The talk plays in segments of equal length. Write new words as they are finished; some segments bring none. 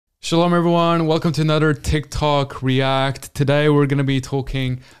Shalom everyone, welcome to another TikTok React. Today we're going to be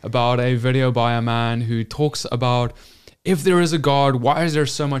talking about a video by a man who talks about if there is a God, why is there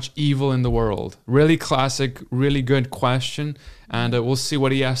so much evil in the world? Really classic, really good question, and we'll see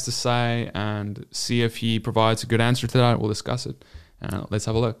what he has to say and see if he provides a good answer to that. We'll discuss it. Let's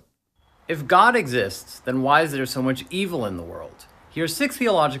have a look. If God exists, then why is there so much evil in the world? Here are 6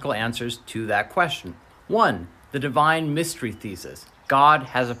 theological answers to that question. 1. The divine mystery thesis. God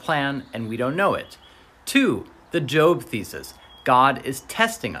has a plan and we don't know it. 2. The Job thesis. God is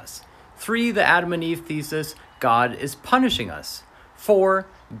testing us. 3. The Adam and Eve thesis. God is punishing us. 4.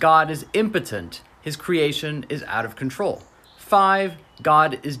 God is impotent. His creation is out of control. 5.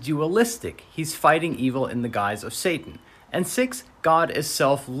 God is dualistic. He's fighting evil in the guise of Satan. And 6. God is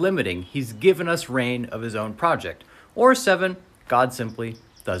self-limiting. He's given us reign of his own project. Or 7. God simply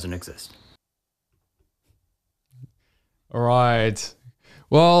doesn't exist. All right.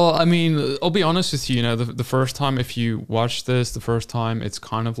 Well, I mean, I'll be honest with you, the first time, if you watch this the first time, it's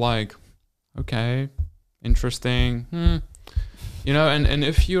kind of like, okay, interesting. And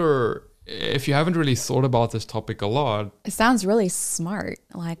if you haven't really thought about this topic a lot. It sounds really smart.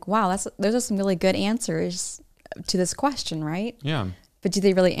 Like, wow, those are some really good answers to this question, right? Yeah. But do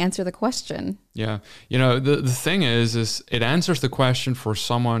they really answer the question? Yeah. The thing is it answers the question for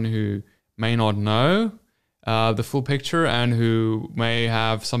someone who may not know the full picture and who may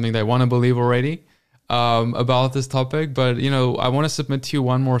have something they want to believe already about this topic. But, I want to submit to you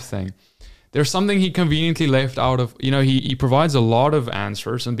one more thing. There's something he conveniently left out of, he provides a lot of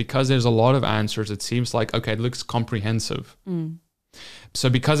answers. And because there's a lot of answers, it seems like, okay, it looks comprehensive. So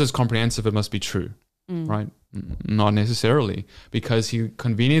because it's comprehensive, it must be true, right? Not necessarily, because he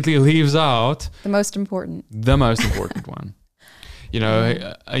conveniently leaves out the most important one.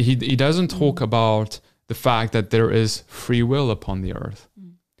 He doesn't talk about the fact that there is free will upon the earth,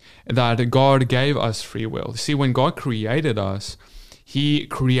 that God gave us free will. See, when God created us, he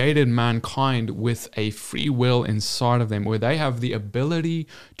created mankind with a free will inside of them, where they have the ability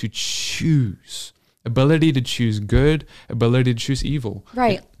to choose good, ability to choose evil.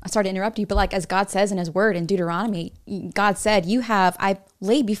 Right. I started to interrupt you, but like as God says in his word in Deuteronomy, God said, I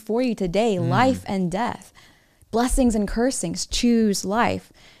lay before you today life and death, blessings and cursings, choose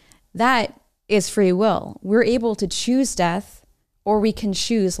life. That is free will. We're able to choose death or we can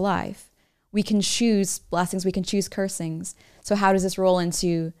choose life. We can choose blessings, we can choose cursings. So how does this roll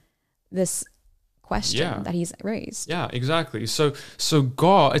into this question that he's raised? Yeah, exactly. So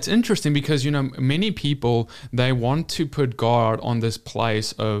God, it's interesting because, many people, they want to put God on this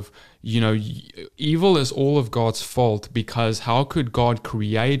place of, evil is all of God's fault because how could God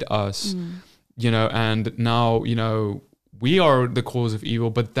create us, and now, we are the cause of evil.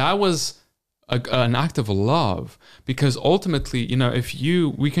 But that was an act of love, because ultimately,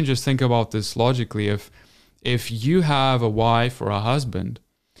 we can just think about this logically. If you have a wife or a husband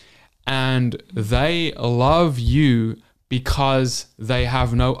and they love you because they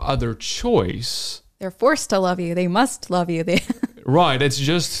have no other choice, they're forced to love you. They must love you. Right. It's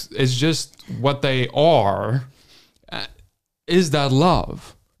just what they are. Is that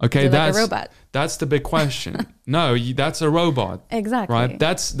love? Okay, that's like a robot. That's the big question. No, that's a robot. Exactly. Right.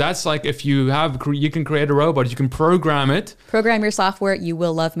 That's like if you can create a robot, you can program it. Program your software. You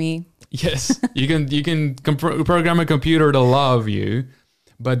will love me. Yes, you can program a computer to love you,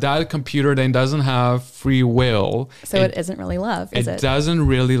 but that computer then doesn't have free will. So it isn't really love, is it? It doesn't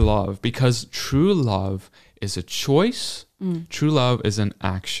really love, because true love is a choice. True love is an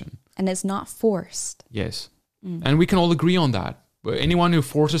action. And it's not forced. Yes. And we can all agree on that. Anyone who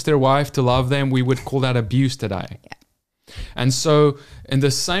forces their wife to love them, we would call that abuse today. Yeah. And so in the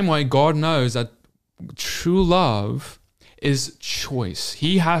same way, God knows that true love is choice.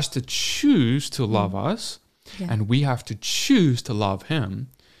 He has to choose to love us, and we have to choose to love him.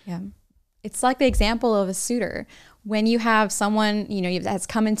 Yeah. It's like the example of a suitor. When you have someone, that's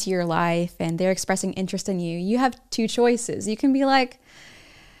come into your life and they're expressing interest in you, you have 2 choices. You can be like,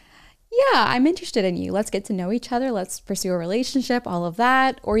 yeah, I'm interested in you. Let's get to know each other. Let's pursue a relationship, all of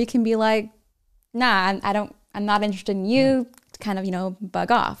that. Or you can be like, nah, I'm not interested in you. Kind of,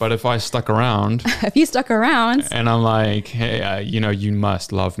 bug off. But if I stuck around, if you stuck around and I'm like, hey, you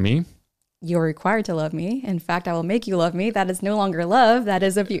must love me. You're required to love me. In fact, I will make you love me. That is no longer love. That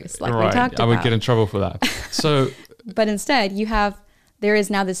is abuse. Like we talked about. I would get in trouble for that. So, but instead there is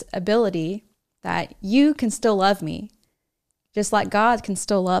now this ability that you can still love me, just like God can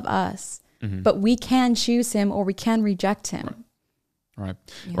still love us, but we can choose him or we can reject him. Right.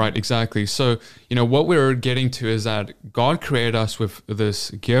 Right, exactly. So, what we're getting to is that God created us with this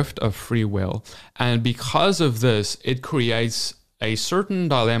gift of free will. And because of this, it creates a certain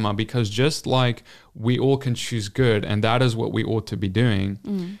dilemma, because just like we all can choose good, and that is what we ought to be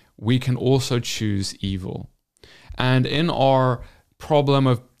doing, we can also choose evil. And in our problem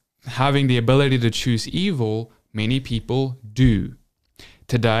of having the ability to choose evil, many people do.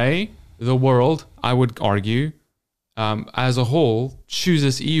 Today, the world, I would argue, as a whole,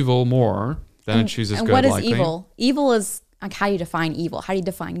 chooses evil more than it chooses good. And what is likely. evil? Evil is like, how do you define evil? How do you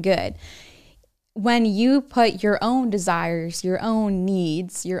define good? When you put your own desires, your own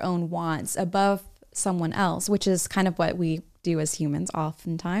needs, your own wants above someone else, which is kind of what we do as humans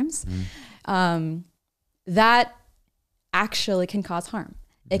oftentimes, that actually can cause harm.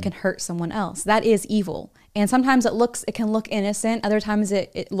 It can hurt someone else. That is evil. And sometimes it can look innocent. Other times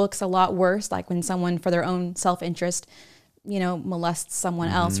it looks a lot worse, like when someone for their own self-interest, molests someone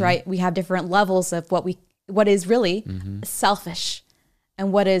else, right? We have different levels of what is really selfish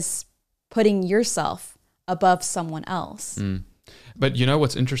and what is putting yourself above someone else. But you know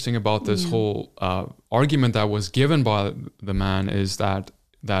what's interesting about this whole argument that was given by the man is that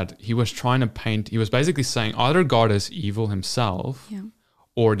he was trying to paint, he was basically saying either God is evil himself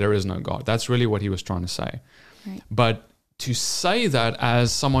or there is no God. That's really what he was trying to say. Right. But to say that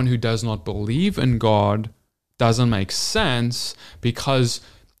as someone who does not believe in God doesn't make sense, because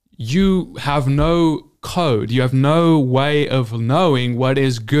you have no code. You have no way of knowing what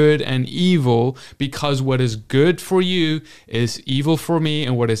is good and evil, because what is good for you is evil for me,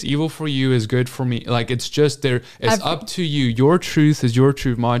 and what is evil for you is good for me. Like, it's just there. It's up to you. Your truth is your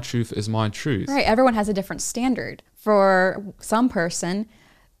truth. My truth is my truth. Right. Everyone has a different standard. For some person,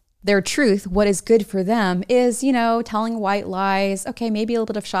 their truth, what is good for them is, telling white lies. Okay, maybe a little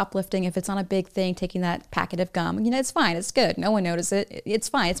bit of shoplifting if it's not a big thing, taking that packet of gum. It's fine. It's good. No one notices it. It's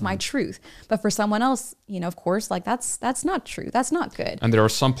fine. It's my truth. But for someone else, of course, like that's not true. That's not good. And there are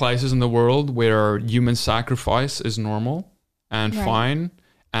some places in the world where human sacrifice is normal and fine,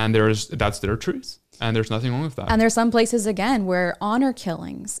 and that's their truth. And there's nothing wrong with that. And there's some places, again, where honor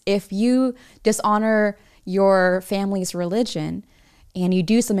killings, if you dishonor your family's religion, and you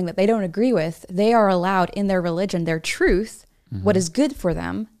do something that they don't agree with, they are allowed in their religion, their truth, what is good for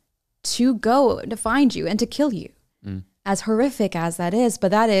them, to go to find you and to kill you. As horrific as that is,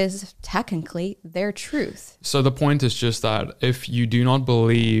 but that is technically their truth. So the point is just that if you do not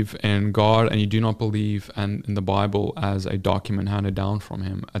believe in God and you do not believe in the Bible as a document handed down from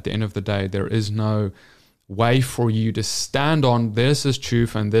him, at the end of the day, there is no way for you to stand on this is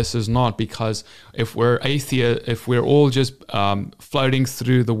truth and this is not, because if we're atheist, if we're all just floating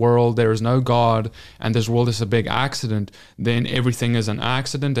through the world, there is no God, and this world is a big accident, then everything is an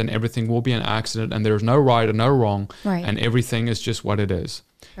accident and everything will be an accident, and there's no right and no wrong, and everything is just what it is.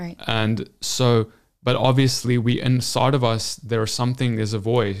 Right. And so, but obviously we, inside of us, there's a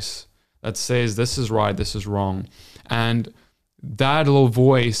voice that says this is right, this is wrong. And that little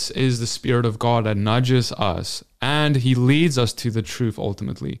voice is the Spirit of God that nudges us, and he leads us to the truth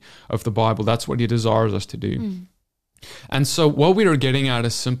ultimately of the Bible. That's what he desires us to do. And so what we are getting at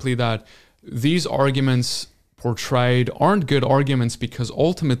is simply that these arguments portrayed aren't good arguments, because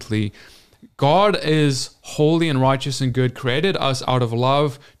ultimately God is holy and righteous and good, created us out of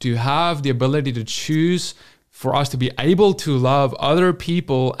love to have the ability to choose, for us to be able to love other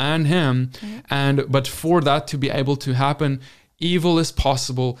people and him. But for that to be able to happen, evil is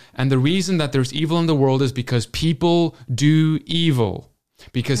possible. And the reason that there's evil in the world is because people do evil.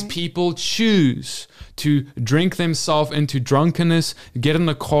 Because people choose to drink themselves into drunkenness, get in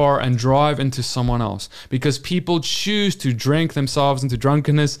a car and drive into someone else. Because people choose to drink themselves into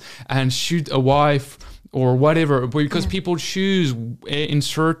drunkenness and shoot a wife or whatever. Because people choose,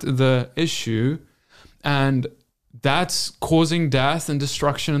 insert the issue, and that's causing death and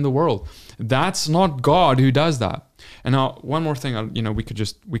destruction in the world. That's not God who does that. And now, one more thing, we could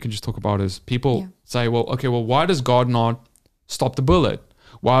just talk about is people say, well, why does God not stop the bullet?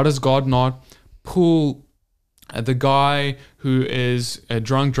 Why does God not pull the guy who is a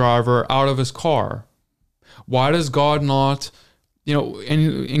drunk driver out of his car? Why does God not,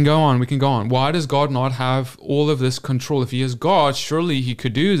 and go on, we can go on. Why does God not have all of this control? If he is God, surely he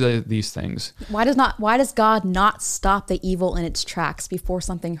could do these things. Why does God not stop the evil in its tracks before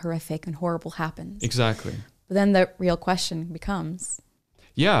something horrific and horrible happens? Exactly. But then the real question becomes,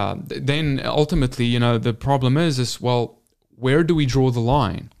 then ultimately, the problem is, well, where do we draw the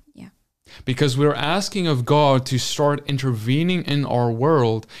line? Because we're asking of God to start intervening in our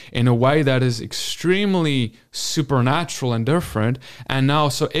world in a way that is extremely supernatural and different. And now,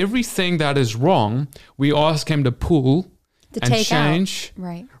 so everything that is wrong, we ask him to pull and change.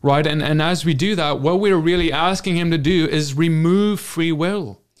 Out. Right. And as we do that, what we're really asking him to do is remove free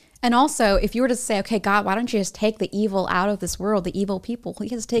will. And also, if you were to say, okay, God, why don't you just take the evil out of this world, the evil people? He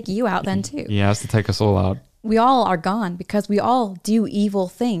has to take you out then too. He has to take us all out. We all are gone because we all do evil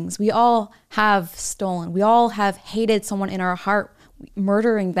things. We all have stolen. We all have hated someone in our heart,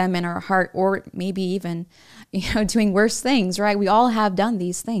 murdering them in our heart, or maybe even, doing worse things, right? We all have done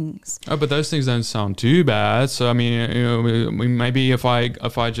these things. Oh, but those things don't sound too bad. So, I mean, maybe if I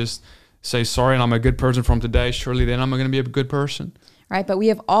just say sorry and I'm a good person from today, surely then I'm going to be a good person. Right, but we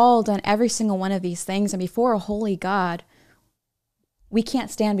have all done every single one of these things, and before a holy God, we can't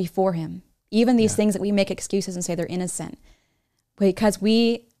stand before him. Even these things that we make excuses and say they're innocent, because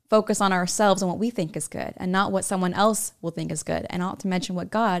we focus on ourselves and what we think is good and not what someone else will think is good, and not to mention what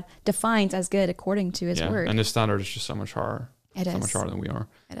God defines as good according to his word. And the standard is just so much higher. It is. So much higher than we are.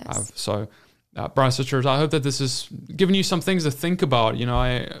 It is. So, brothers and sisters, I hope that this has given you some things to think about.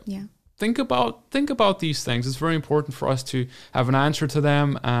 Think about these things. It's very important for us to have an answer to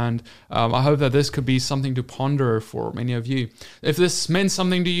them, and I hope that this could be something to ponder for many of you. If this meant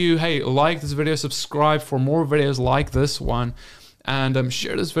something to you, hey, like this video, subscribe for more videos like this one, and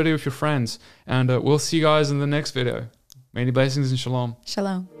share this video with your friends. And we'll see you guys in the next video. Many blessings and shalom.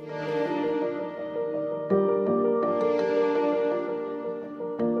 Shalom.